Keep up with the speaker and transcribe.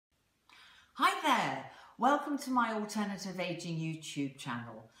there, welcome to my Alternative Aging YouTube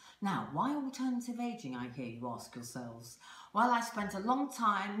channel. Now, why alternative aging, I hear you ask yourselves? Well, I spent a long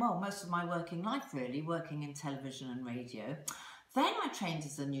time, well, most of my working life really, working in television and radio. Then I trained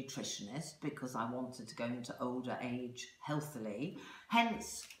as a nutritionist because I wanted to go into older age healthily.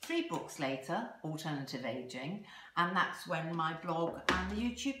 Hence, 3 books later, Alternative Aging, and that's when my blog and the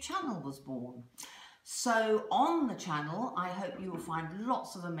YouTube channel was born. So on the channel, I hope you will find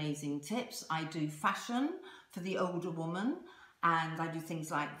lots of amazing tips. I do fashion for the older woman, and I do things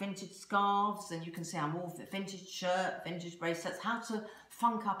like vintage scarves, and you can see I'm all vintage shirt, vintage bracelets, how to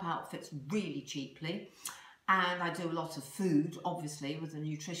funk up outfits really cheaply. And I do a lot of food, obviously, with a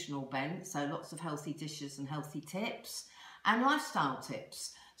nutritional bent, so lots of healthy dishes and healthy tips, and lifestyle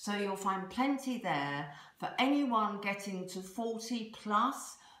tips. So you'll find plenty there for anyone getting to 40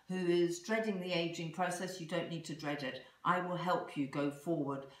 plus, who is dreading the aging process. You don't need to dread it. I will help you go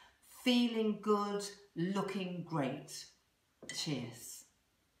forward, feeling good, looking great. Cheers.